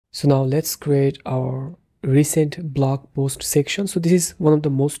So now let's create our recent blog post section. So this is one of the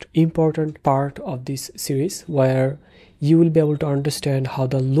most important part of this series, where you will be able to understand how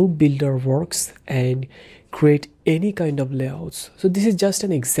the loop builder works and create any kind of layouts. So this is just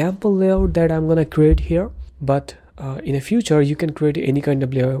an example layout that I'm gonna create here, but in the future you can create any kind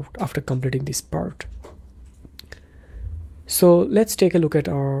of layout after completing this part. So let's take a look at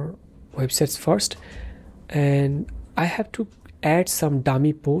our websites first, and I have to add some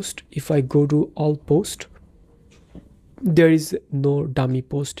dummy post. If I go to all post, there is no dummy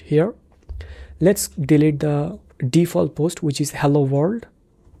post here. Let's delete the default post, which is hello world.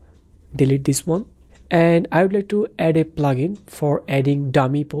 Delete this one, and I would like to add a plugin for adding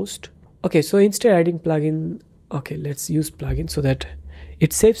dummy post. Okay, so instead of adding plugin, okay, let's use plugin so that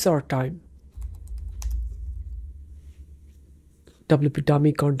it saves our time. WP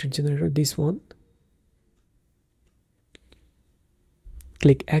dummy content generator, this one.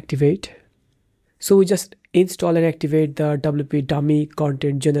 Click activate. So we just install and activate the WP dummy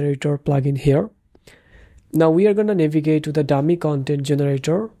content generator plugin here. Now we are going to navigate to the dummy content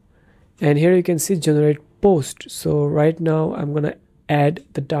generator, and here you can see generate post. So right now I'm going to add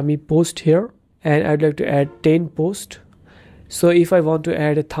the dummy post here, and I'd like to add 10 post. So if I want to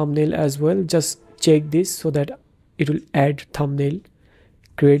add a thumbnail as well, just check this so that it will add thumbnail.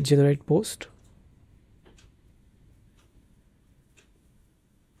 Create generate post,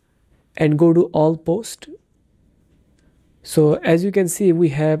 and go to all post. So as you can see, we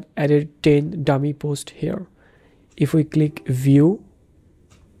have added 10 dummy post here. If we click view,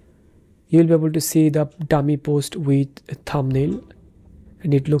 you'll be able to see the dummy post with a thumbnail,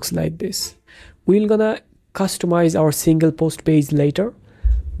 and it looks like this. We're gonna customize our single post page later,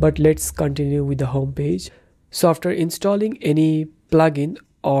 but let's continue with the home page. So after installing any plugin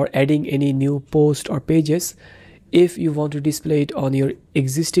or adding any new post or pages, if you want to display it on your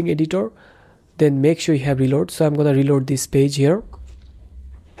existing editor, then make sure you have reload. So I'm going to reload this page here,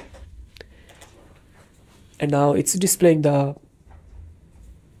 and now it's displaying the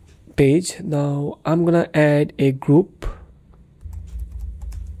page. Now I'm going to add a group.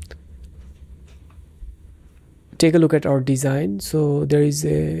 Take a look at our design. So there is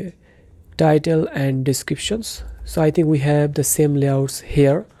a title and descriptions. So I think we have the same layouts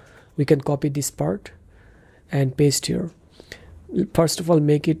here. We can copy this part and paste here. First of all,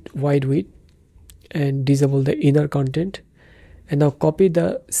 make it wide width and disable the inner content, and now copy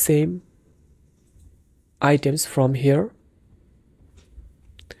the same items from here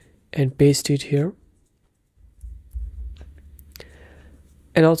and paste it here,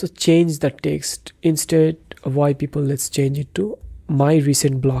 and also change the text. Instead of why people, let's change it to my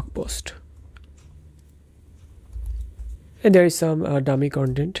recent blog post. And there is some dummy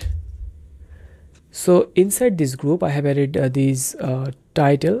content. So inside this group I have added these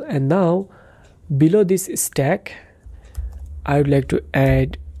title, and now below this stack I would like to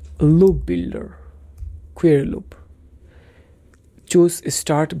add loop builder, query loop. Choose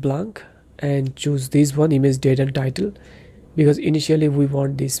start blank and choose this one, image date and title, because initially we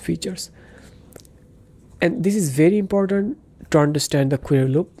want these features. And this is very important to understand the query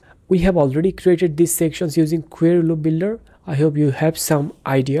loop. We have already created these sections using query loop builder. I hope you have some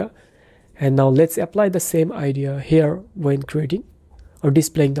idea. And now let's apply the same idea here when creating or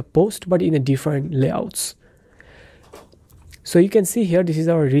displaying the post, but in a different layouts. So you can see here, this is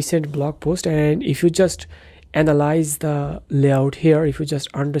our recent blog post, and if you just analyze the layout here, if you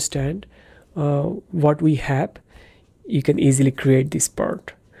just understand what we have, you can easily create this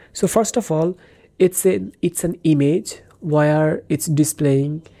part. So first of all, it's an image where it's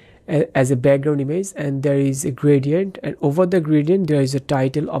displaying as a background image, and there is a gradient, and over the gradient there is a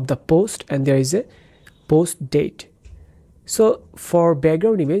title of the post, and there is a post date. So for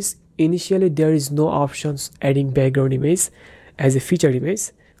background image, initially there is no options adding background image as a featured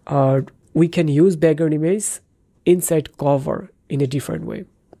image. We can use background image inside cover in a different way.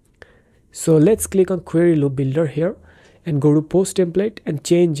 So let's click on query loop builder here and go to post template and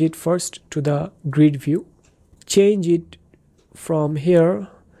change it first to the grid view. Change it from here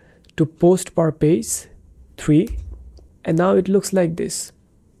to post per page 3, and now it looks like this.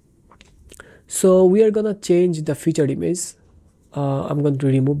 So we are gonna change the featured image. I'm going to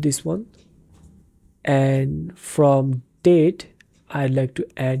remove this one, and from date I'd like to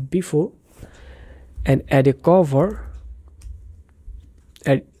add before and add a cover,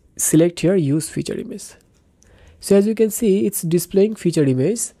 and select here use featured image. So as you can see, it's displaying featured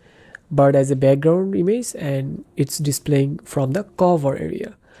image but as a background image, and it's displaying from the cover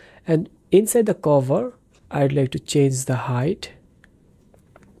area. And inside the cover I'd like to change the height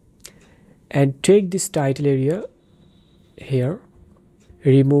and take this title area here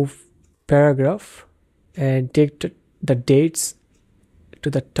remove paragraph and take the dates to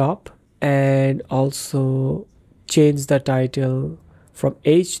the top, and also change the title from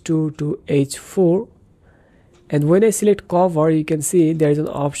H2 to H4. And when I select cover, you can see there is an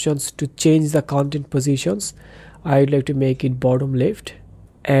options to change the content positions. I would like to make it bottom left,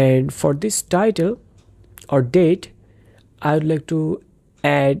 and for this title or date I would like to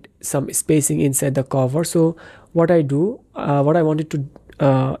add some spacing inside the cover. So what I wanted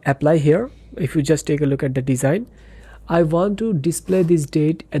to apply here, if you just take a look at the design, I want to display this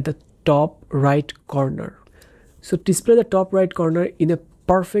date at the top right corner. So to display the top right corner in a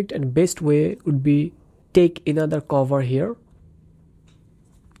perfect and best way would be take another cover here,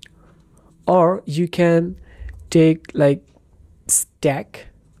 or you can take like stack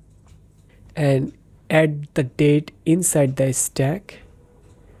and add the date inside the stack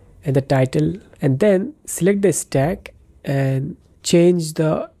and the title, and then select the stack and change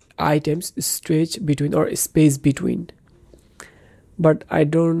the items stretch between or space between. But I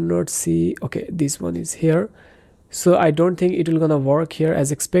do not see, okay, this one is here, so I don't think it will gonna work here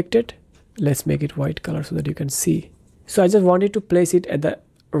as expected. Let's make it white color so that you can see. So I just wanted to place it at the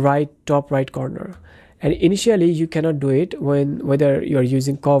top right corner, and initially you cannot do it whether you are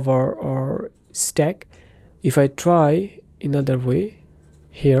using cover or stack. If I try another way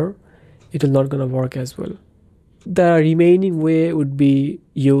here, it will not gonna work as well. The remaining way would be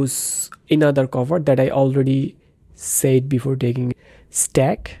use another cover that I already said before taking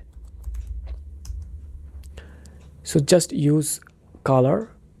stack. So just use color,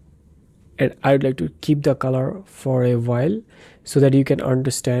 and I would like to keep the color for a while so that you can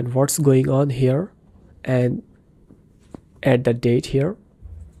understand what's going on here, and add the date here.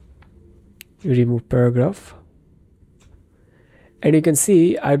 Remove paragraph, and you can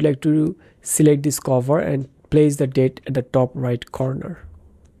see I would like to select this cover and place the date at the top right corner.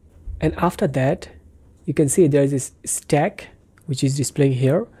 And after that you can see there is this stack which is displaying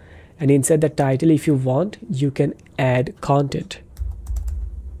here, and inside the title, if you want, you can add content,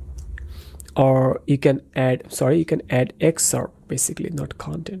 or you can add excerpt, basically, not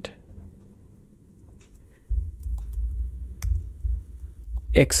content.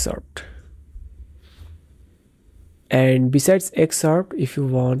 Excerpt. And besides excerpt, if you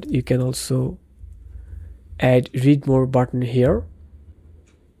want, you can also add read more button here.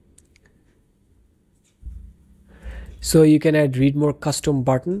 So you can add read more custom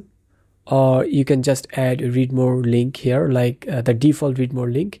button, or you can just add read more link here, like the default read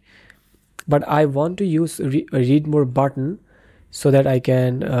more link. But I want to use read more button so that I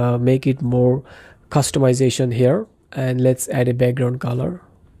can make it more customization here. And let's add a background color.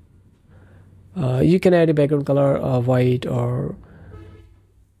 You can add a background color white, or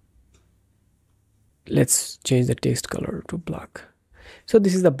let's change the text color to black. So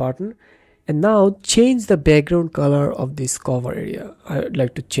this is the button, and now change the background color of this cover area. I would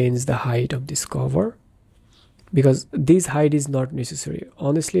like to change the height of this cover, because this height is not necessary.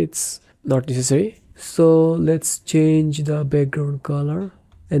 Honestly, it's not necessary. So let's change the background color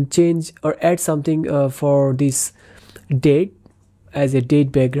and change or add something for this date as a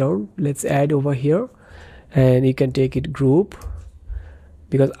date background. Let's add over here, and you can take it group,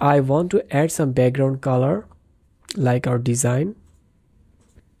 because I want to add some background color like our design.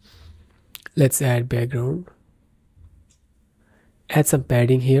 Let's add background, add some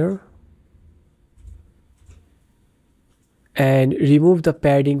padding here, and remove the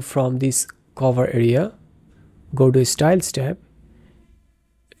padding from this cover area. Go to style step,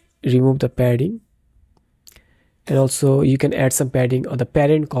 remove the padding, and also you can add some padding on the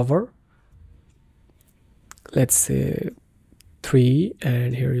parent cover. Let's say 3,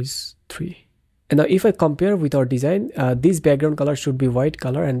 and here is 3. And now if I compare with our design, this background color should be white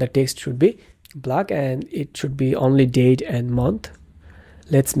color and the text should be black, and it should be only date and month.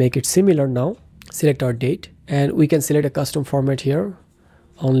 Let's make it similar now. Select our date, and we can select a custom format here,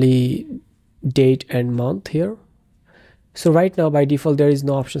 only date and month here. So right now by default there is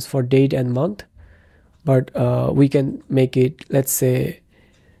no options for date and month, but we can make it, let's say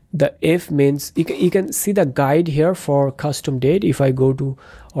the if means you can see the guide here for custom date. If I go to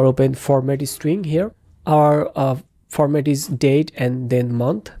or open format string here, our format is date and then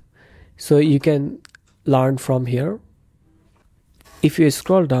month, so you can learn from here. If you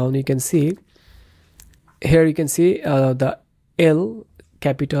scroll down, you can see here, you can see the L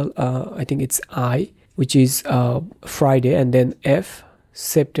capital, I think it's I, which is Friday, and then F,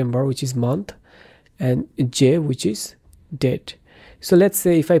 September, which is month, and J, which is date. So let's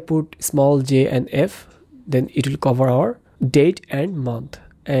say if I put small j and F, then it will cover our date and month.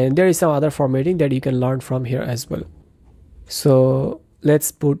 And there is some other formatting that you can learn from here as well. So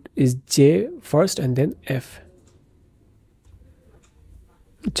let's put is J first and then F.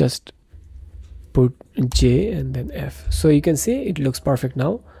 Just put J and then F. So you can see it looks perfect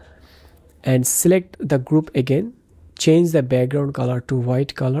now. And select the group again, change the background color to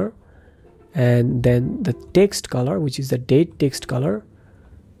white color, and then the text color, which is the date text color,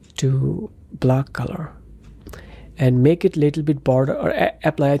 to black color, and make it little bit border, or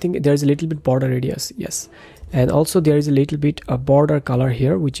apply, I think there's a little bit border radius, yes, and also there is a little bit a border color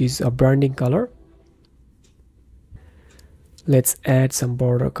here, which is a branding color. Let's add some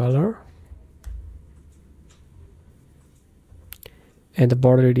border color, and the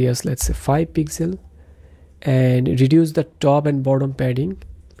border radius, let's say 5 pixel, and reduce the top and bottom padding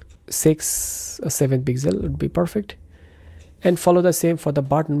 6 or 7 pixel would be perfect, and follow the same for the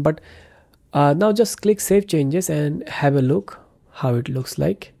button. But now just click save changes and have a look how it looks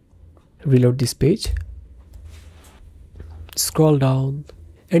like. Reload this page, scroll down,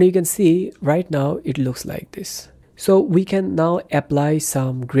 and you can see right now it looks like this. So we can now apply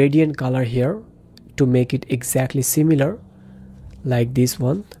some gradient color here to make it exactly similar like this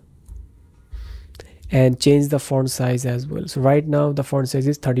one, and change the font size as well. So right now the font size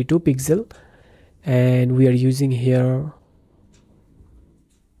is 32 pixel, and we are using here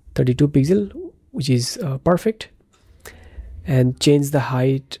 32 pixel, which is perfect, and change the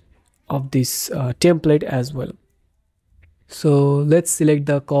height of this template as well. So let's select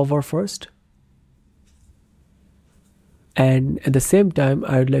the cover first, and at the same time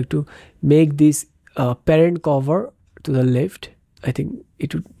I would like to make this parent cover to the left. I think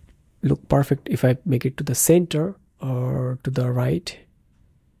it would look perfect if I make it to the center or to the right,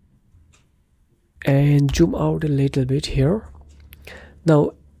 and zoom out a little bit here.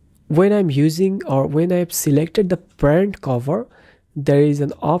 Now when I'm using, or when I've selected the parent cover, there is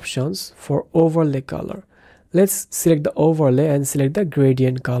an options for overlay color. Let's select the overlay and select the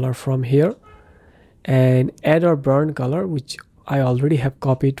gradient color from here, and add our burn color, which I already have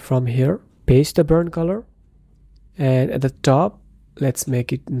copied from here. Paste the burn color, and at the top let's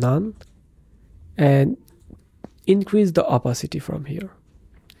make it none, and increase the opacity from here,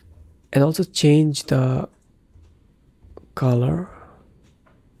 and also change the color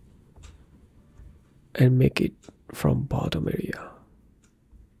and make it from bottom area.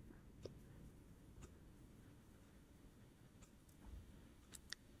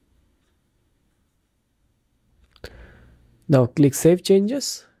 Now click save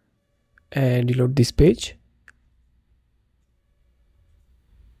changes and reload this page.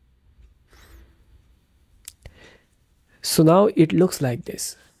 So now it looks like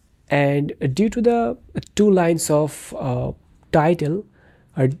this, and due to the 2 lines of title,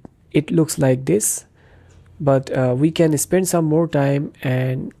 it looks like this. But we can spend some more time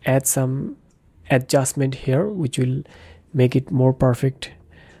and add some adjustment here, which will make it more perfect.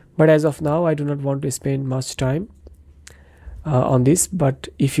 But as of now I do not want to spend much time on this. But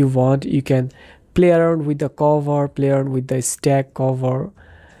if you want, you can play around with the cover, play around with the stack cover,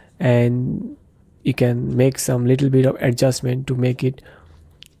 and you can make some little bit of adjustment to make it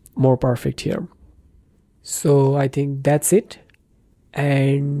more perfect here. So I think that's it,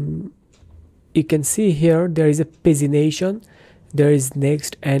 and you can see here there is a pagination, there is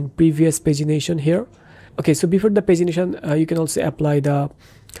next and previous pagination here. Okay, so before the pagination you can also apply the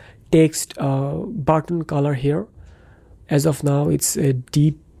text button color here. As of now it's a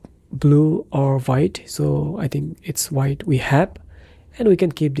deep blue or white, so I think it's white we have, and we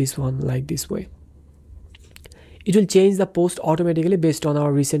can keep this one like this way. It will change the post automatically based on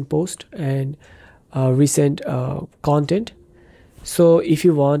our recent post and recent content. So if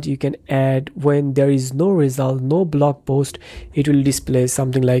you want, you can add when there is no result, no blog post, it will display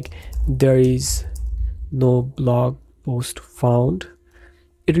something like there is no blog post found.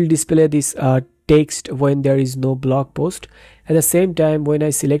 It will display this text when there is no blog post. At the same time, when I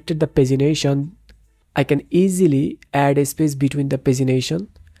selected the pagination, I can easily add a space between the pagination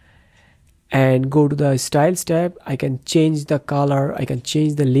and go to the styles tab. I can change the color, I can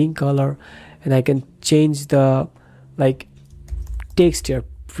change the link color, and I can change the text here,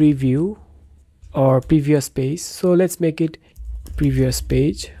 preview or previous page. So let's make it previous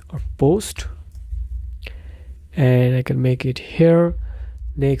page or post, and I can make it here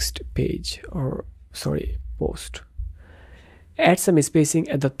next page, or sorry, post. Add some spacing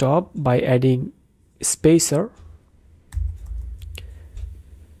at the top by adding spacer.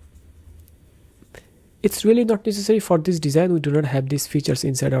 It's really not necessary for this design, we do not have these features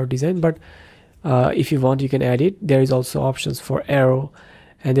inside our design, but if you want you can add it. There is also options for arrow,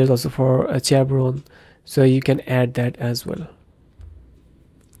 and there's also for a chevron, so you can add that as well.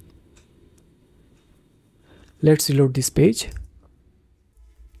 Let's reload this page.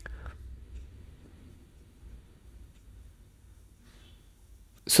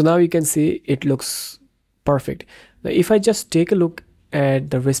 So now you can see it looks perfect. Now if I just take a look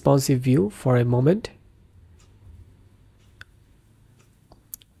at the responsive view for a moment,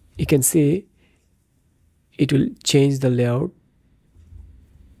 you can see it will change the layout,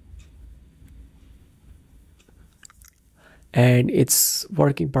 and it's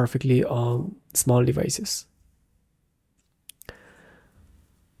working perfectly on small devices.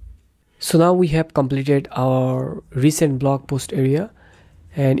 So now we have completed our recent blog post area,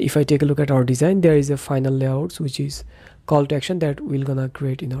 and if I take a look at our design, there is a final layout which is call to action that we're gonna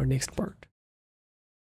create in our next part.